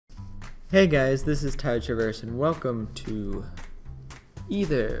Hey guys, this is Tyler Traverse and welcome to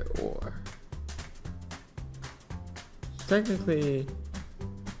Either Or. It's technically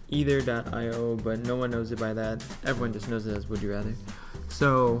either.io, but no one knows it by that. Everyone just knows it as Would You Rather.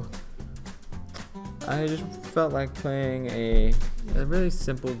 So I just felt like playing a really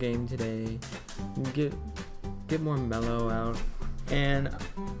simple game today. Get more mellow out. And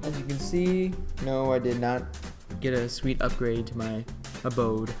as you can see, no, I did not get a sweet upgrade to my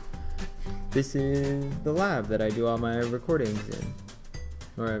abode. This is the lab that I do all my recordings in.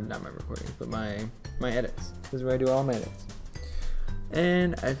 Or not my recordings, but my edits. This is where I do all my edits.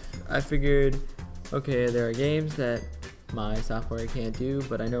 And I figured, okay, there are games that my software can't do,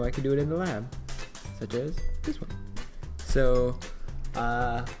 but I know I can do it in the lab. Such as this one. So,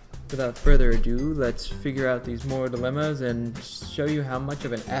 without further ado, let's figure out these moral dilemmas and show you how much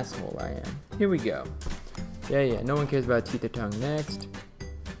of an asshole I am. Here we go. Yeah, no one cares about teeth or tongue. Next.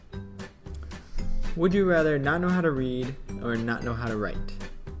 Would you rather not know how to read or not know how to write?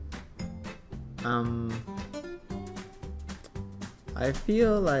 I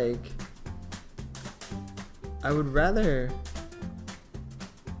feel like I would rather...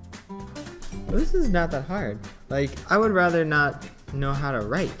 Well, this is not that hard. Like, I would rather not know how to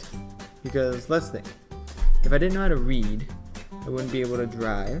write. Because, let's think. If I didn't know how to read, I wouldn't be able to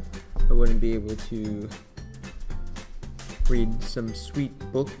drive. I wouldn't be able to read some sweet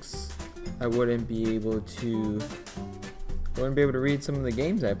books. I wouldn't be able to read some of the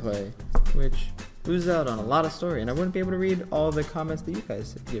games I play, which loses out on a lot of story, and I wouldn't be able to read all the comments that you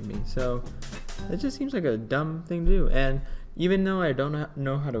guys give me. So it just seems like a dumb thing to do. And even though I don't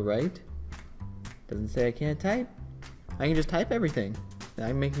know how to write, doesn't say I can't type. I can just type everything. I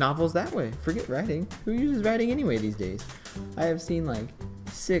can make novels that way. Forget writing. Who uses writing anyway these days? I have seen like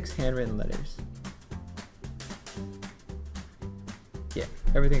 6 handwritten letters. Yeah,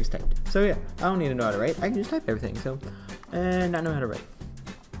 everything's typed. So yeah, I don't need to know how to write. I can just type everything. So, and I know how to write.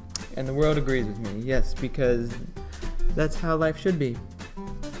 And the world agrees with me. Yes, because that's how life should be.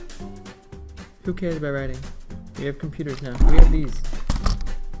 Who cares about writing? We have computers now. We have these.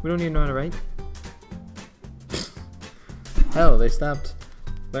 We don't need to know how to write. Hell, they stopped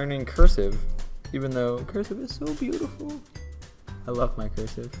learning cursive, even though cursive is so beautiful. I love my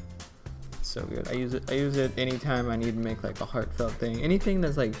cursive. So good. I use it anytime I need to make like a heartfelt thing. Anything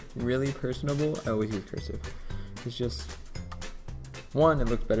that's like really personable, I always use cursive. It's just, one, it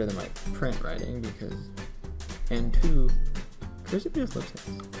looks better than my print writing and 2, cursive just looks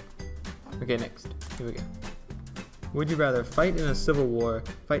nice. Okay, next. Here we go. Would you rather fight in a civil war,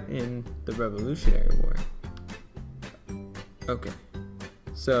 fight in the Revolutionary War? Okay.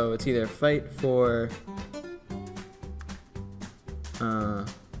 So it's either fight for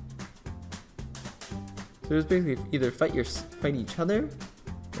so it's basically either fight each other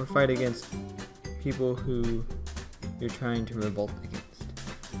or fight against people who you're trying to revolt against.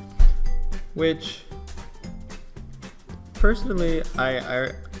 Which, personally,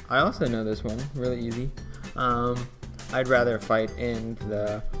 I also know this one, really easy. I'd rather fight in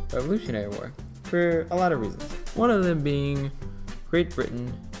the Revolutionary War for a lot of reasons. One of them being Great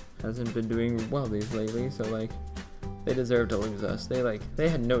Britain hasn't been doing well lately, so like they deserve to lose us. They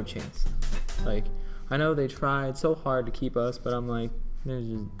had no chance. Like, I know they tried so hard to keep us, but I'm like,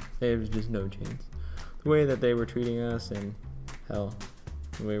 there's just no chance. The way that they were treating us, and hell,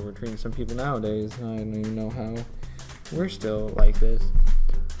 the way we're treating some people nowadays, I don't even know how we're still like this.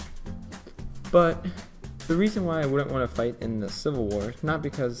 But the reason why I wouldn't want to fight in the Civil War, not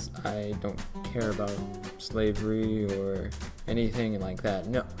because I don't care about slavery or anything like that.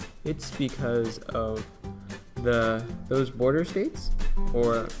 No, it's because of those border states,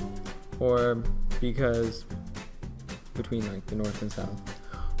 or because between like the North and South.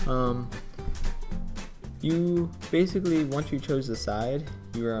 You basically, once you chose the side,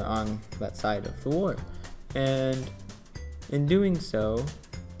 you are on that side of the war. And in doing so,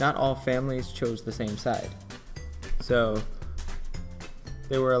 not all families chose the same side. So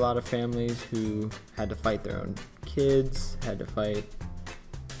there were a lot of families who had to fight their own kids, had to fight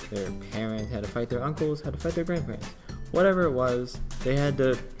their parents, had to fight their uncles, had to fight their grandparents. Whatever it was, they had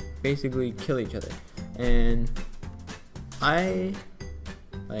to basically kill each other. And I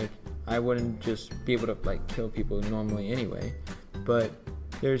wouldn't just be able to like kill people normally anyway, but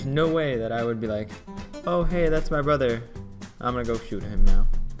there's no way that I would be like, oh hey, that's my brother, I'm gonna go shoot him now.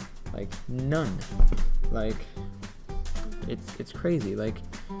 Like, none. Like, it's crazy. Like,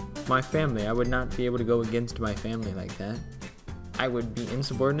 my family, I would not be able to go against my family like that. I would be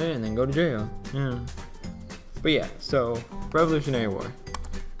insubordinate and then go to jail. Yeah. But yeah, so Revolutionary War,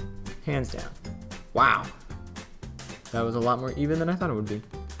 hands down. Wow, that was a lot more even than I thought it would be.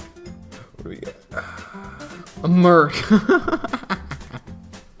 What do we get? A Merc.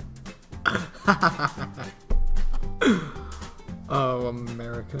 Oh,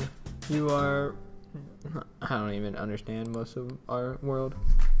 America. You are... I don't even understand most of our world.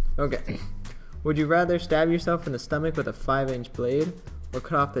 Okay. Would you rather stab yourself in the stomach with a 5-inch blade or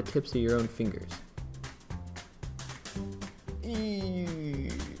cut off the tips of your own fingers?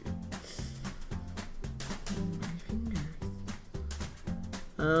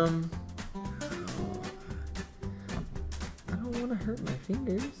 I don't want to hurt my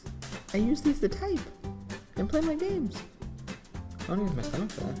fingers. I use these to type and play my games. I don't use my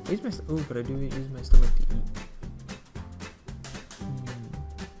stomach for that. I use my but I do use my stomach to eat.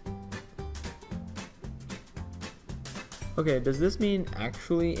 Okay, does this mean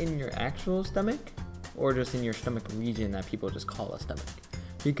actually in your actual stomach, or just in your stomach region that people just call a stomach?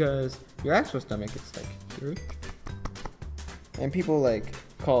 Because your actual stomach is like here, and people like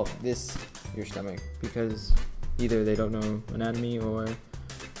call this your stomach because either they don't know anatomy or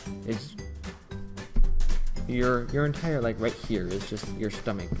it's your entire like right here is just your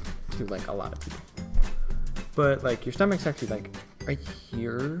stomach to like a lot of people. But like your stomach's actually like right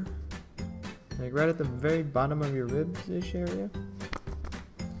here, like right at the very bottom of your ribs-ish area.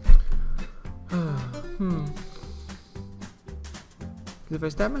 Because if I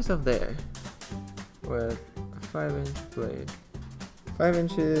stab myself there with a 5-inch blade, 5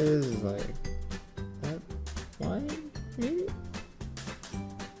 inches is like that wide,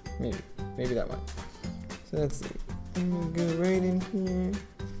 maybe that wide. So let's see. I'm gonna go right in here.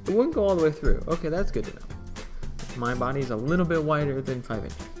 It wouldn't go all the way through. Okay, that's good to know. My body's a little bit wider than 5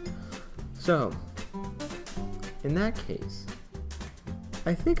 inches. So, in that case,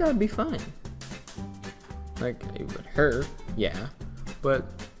 I think I'd be fine. Like, it would hurt, yeah, but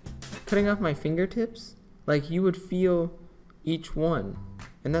cutting off my fingertips, like, you would feel each one,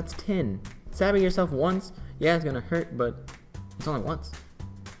 and that's 10. Stabbing yourself once, yeah, it's gonna hurt, but it's only once.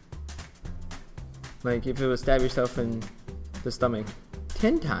 Like, if it was stab yourself in the stomach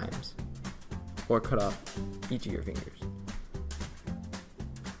 10 times, or cut off each of your fingers.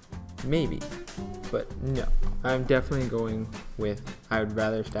 Maybe, but no. I'm definitely going with I would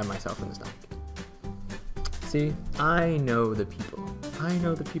rather stab myself in the stomach. See, I know the people. I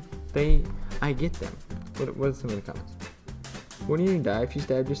get them. What's some of the comments? Wouldn't you die if you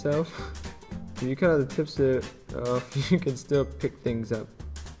stabbed yourself? If you cut out the tips off, you can still pick things up.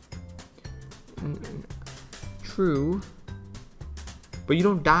 True. But you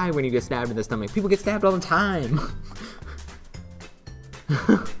don't die when you get stabbed in the stomach. People get stabbed all the time.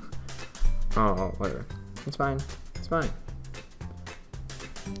 Oh, whatever. It's fine. It's fine.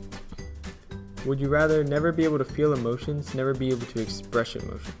 Would you rather never be able to feel emotions, never be able to express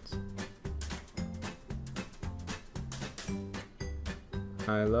emotions?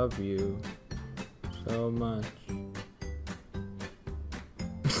 I love you so much.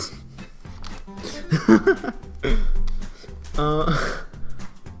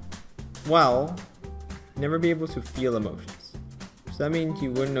 Well, never be able to feel emotions. So that means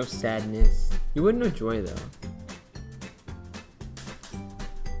you wouldn't know sadness. You wouldn't know joy though.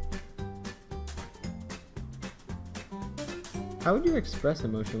 How would you express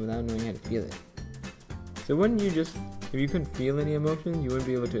emotion without knowing how to feel it? So wouldn't you just, if you couldn't feel any emotion, you wouldn't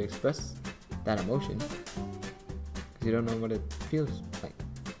be able to express that emotion. Because you don't know what it feels like.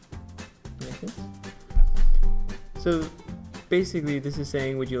 Make sense? So basically this is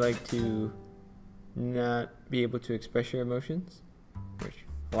saying, would you like to not be able to express your emotions? Which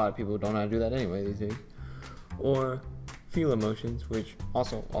a lot of people don't know how to do that anyway these days. Or feel emotions, which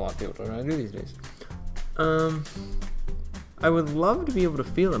also a lot of people don't know how to do these days. I would love to be able to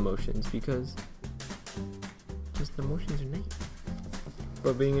feel emotions because just emotions are nice.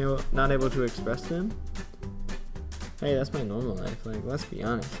 But being not able to express them, hey, that's my normal life. Like, let's be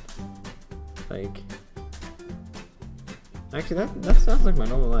honest. Like, actually, that sounds like my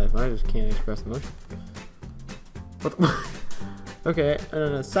normal life. I just can't express emotion. What the Okay, and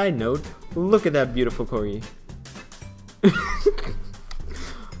on a side note, look at that beautiful corgi.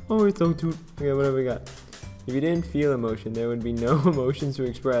 Oh, it's so cute. Okay, what have we got? If you didn't feel emotion, there would be no emotions to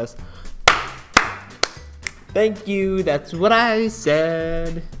express. Thank you, that's what I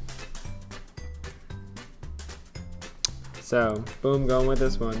said. So, boom, going with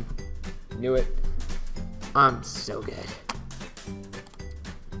this one. Knew it. I'm so good.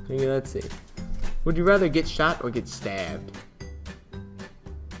 Okay, let's see. Would you rather get shot or get stabbed?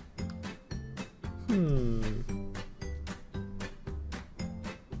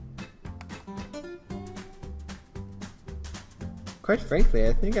 Quite frankly,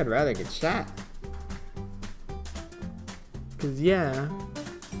 I think I'd rather get shot. Cause yeah,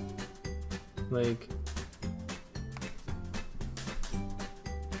 like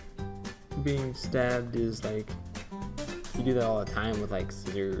being stabbed is like you do that all the time with like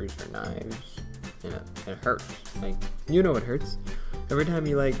scissors or knives, and it hurts. Like, you know it hurts. Every time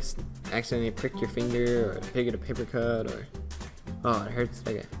you like accidentally prick your finger or get a paper cut, or oh, it hurts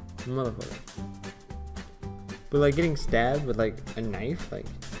like a motherfucker. But like getting stabbed with like a knife, like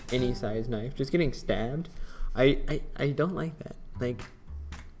any size knife, just getting stabbed, I don't like that. Like,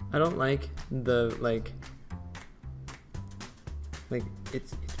 I don't like the like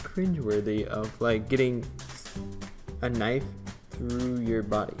it's cringeworthy of like getting a knife through your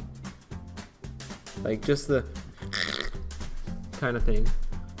body, like just the kind of thing,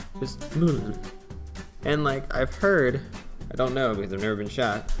 just. And like I've heard, I don't know because I've never been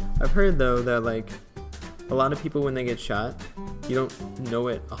shot, I've heard though that like a lot of people when they get shot, you don't know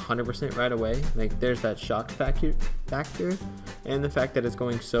it 100% right away. Like there's that shock factor, and the fact that it's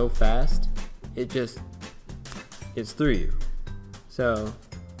going so fast, it's through you. So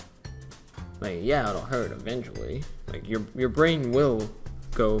like, yeah, it'll hurt eventually. Like your brain will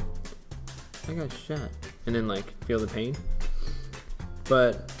go, I got shot, and then like feel the pain.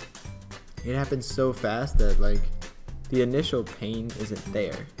 But it happens so fast that like the initial pain isn't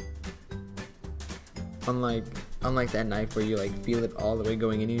there. Unlike that knife where you like feel it all the way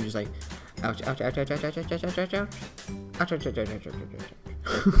going in, and you're just like, ouch, ouch, ouch, ouch, ouch, ouch, ouch, ouch, ouch, ouch, ouch, ouch, ouch, ouch,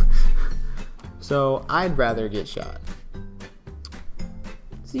 ouch, ouch. So I'd rather get shot.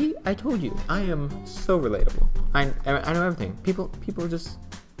 See, I told you, I am so relatable. I know everything. People just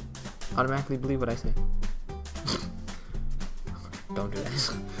automatically believe what I say. Don't do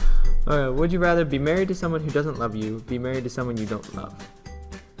that. Alright, would you rather be married to someone who doesn't love you, be married to someone you don't love?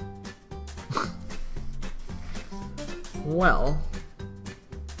 Well,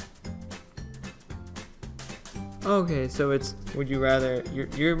 okay, so it's, would you rather,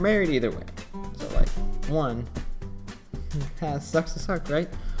 you're married either way. So like, one, sucks to suck, right?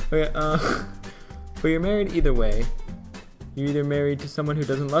 Okay, but you're married either way. You're either married to someone who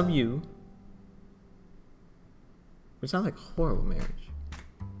doesn't love you, which sounds like horrible marriage,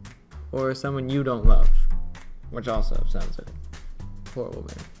 or someone you don't love, which also sounds like horrible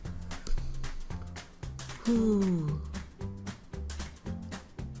marriage. Whew.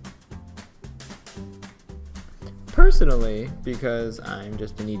 Personally, because I'm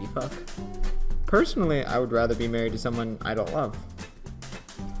just a needy fuck, personally, I would rather be married to someone I don't love.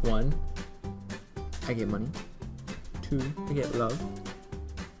 One, I get money. Two, I get love.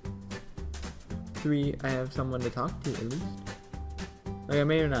 Three, I have someone to talk to at least. Like, I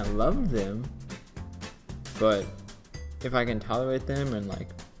may not love them, but if I can tolerate them and like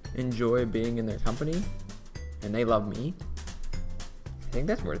enjoy being in their company, and they love me, I think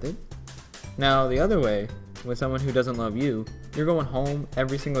that's worth it. Now, the other way, with someone who doesn't love you, you're going home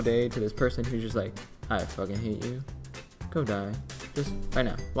every single day to this person who's just like, I fucking hate you. Go die. Just right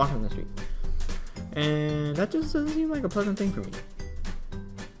now. Walk on the street. And that just doesn't seem like a pleasant thing for me.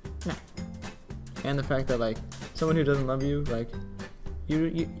 No. And the fact that like someone who doesn't love you, like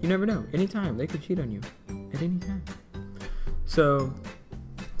you never know. Anytime they could cheat on you. At any time. So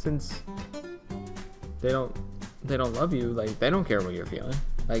since they don't love you, like they don't care what you're feeling.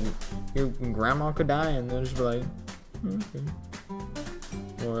 Like your grandma could die and they'll just be like, okay.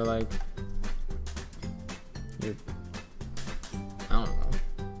 Or like I don't know.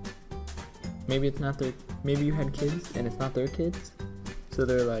 Maybe it's not their, maybe you had kids and it's not their kids. So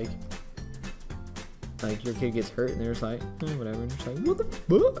they're like your kid gets hurt and they're just like, whatever. And you're just like, what the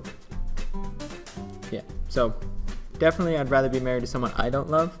fuck? Yeah. So definitely I'd rather be married to someone I don't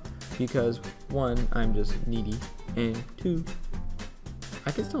love, because one, I'm just needy, and two,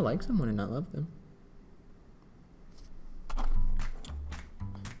 I can still like someone and not love them.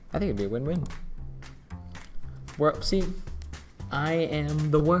 I think it'd be a win-win. See, I am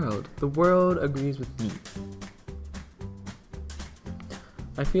the world. The world agrees with me.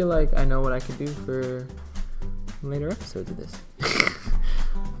 I feel like I know what I could do for later episodes of this.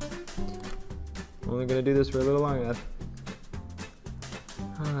 I'm only gonna do this for a little long enough.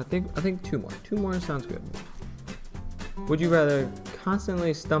 I think two more. Two more sounds good. Would you rather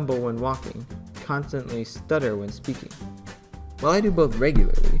constantly stumble when walking, constantly stutter when speaking? Well, I do both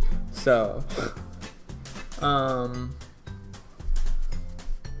regularly, so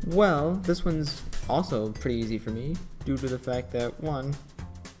well, this one's also pretty easy for me due to the fact that one,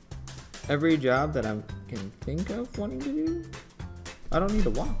 every job that I can think of wanting to do, I don't need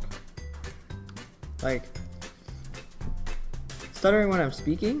to walk. Like, stuttering when I'm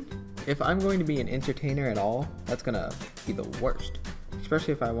speaking, if I'm going to be an entertainer at all, that's gonna be the worst.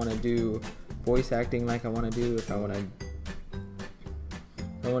 Especially if I want to do voice acting like I want to do, if I want to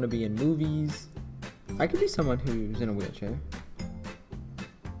I want to be in movies. I could be someone who's in a wheelchair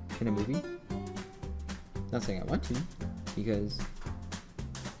in a movie. Not saying I want to, because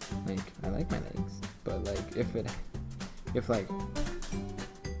like I like my legs, but like if like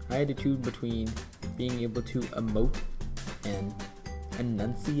I had to choose between being able to emote and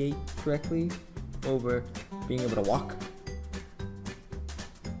enunciate correctly over being able to walk,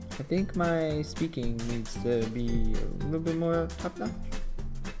 I think my speaking needs to be a little bit more top notch.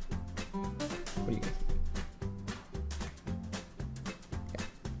 What do you guys think?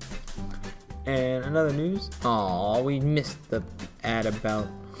 Yeah. And another news. Aw, we missed the ad about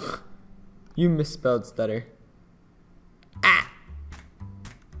you misspelled stutter. Ah!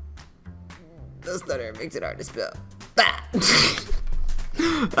 The stutter makes it hard to spell. Ah!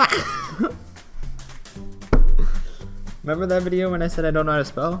 Remember that video when I said I don't know how to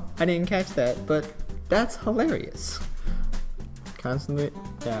spell? I didn't catch that, but that's hilarious. Constantly,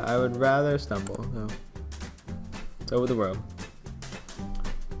 yeah, I would rather stumble, though. It's over the world.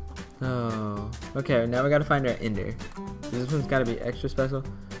 Oh, okay, now we gotta find our ender. This one's gotta be extra special.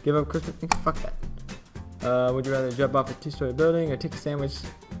 Give up Christmas, fuck that. Would you rather jump off a 2-story building or take a sandwich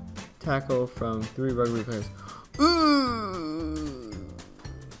tackle from 3 rugby players? Ooh.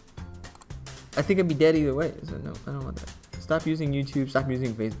 I think I'd be dead either way, so no, I don't want that. Stop using YouTube, stop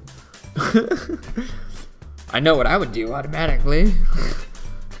using Facebook. I know what I would do automatically.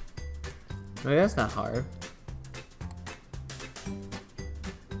 No, that's not hard.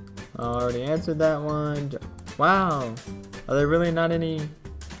 I already answered that one. Wow. Are there really not any?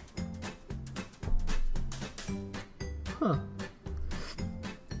 Huh.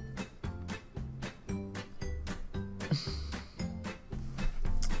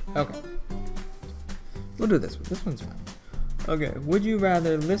 Okay. We'll do this one. This one's fine. Okay. Would you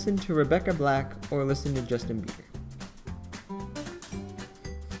rather listen to Rebecca Black or listen to Justin Bieber?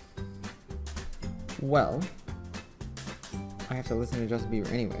 Well, I have to listen to Justin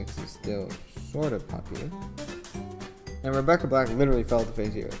Bieber anyway because he's still sort of popular. And Rebecca Black literally fell to the face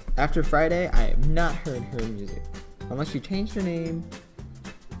of the earth. After Friday, I have not heard her music. Unless she changed her name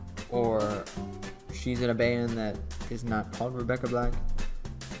or she's in a band that is not called Rebecca Black.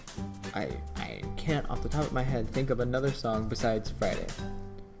 I can't off the top of my head think of another song besides Friday.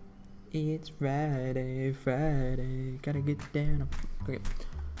 It's Friday, Friday, gotta get down. Okay.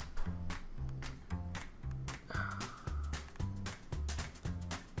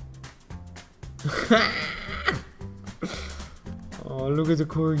 Oh, look at the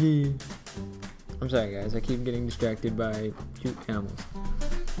corgi. I'm sorry guys, I keep getting distracted by cute animals.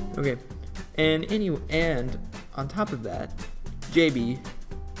 Okay. And on top of that, JB,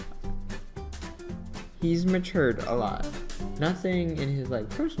 he's matured a lot. Not saying in his like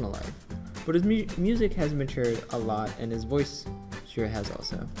personal life, but his music has matured a lot, and his voice sure has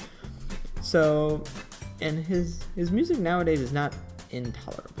also. So, and his music nowadays is not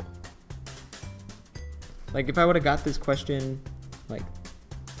intolerable. Like if I would have got this question like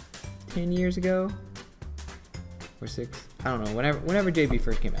 10 years ago or 6, I don't know, whenever JB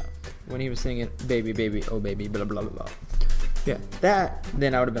first came out, when he was singing baby baby oh baby blah blah blah blah, yeah, that,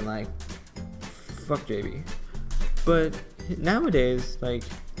 then I would have been like, fuck JB. But nowadays, like,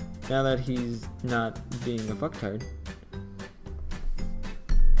 now that he's not being a fucktard,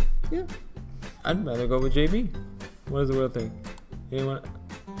 yeah, I'd rather go with JB. What does the world think? Anyone?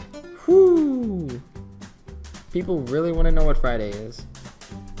 Whoo! People really want to know what Friday is.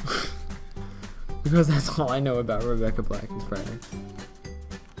 Because that's all I know about Rebecca Black is Friday.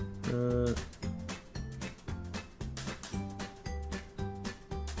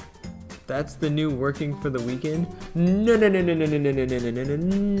 That's the new Working for the Weekend? No.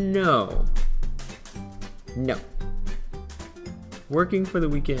 No. Working for the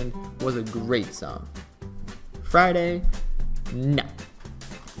Weekend was a great song. Friday, no.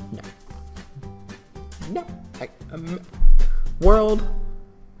 Like, world,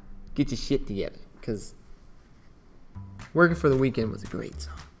 get your shit together, because Working for the Weekend was a great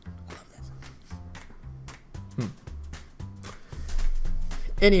song. I love that song.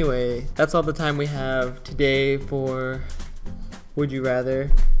 Anyway, that's all the time we have today for Would You Rather.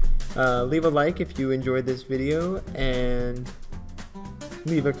 Leave a like if you enjoyed this video, and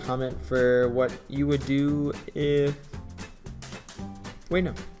leave a comment for what you would do if... Wait,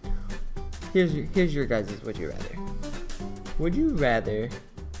 no. Here's your guys' Would You Rather. Would you rather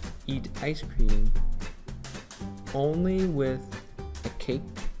eat ice cream only with a cake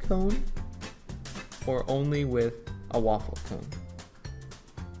cone or only with a waffle cone?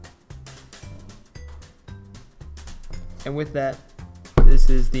 And with that, this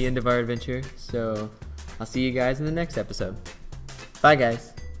is the end of our adventure, so I'll see you guys in the next episode. Bye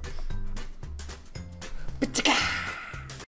guys. Chaka!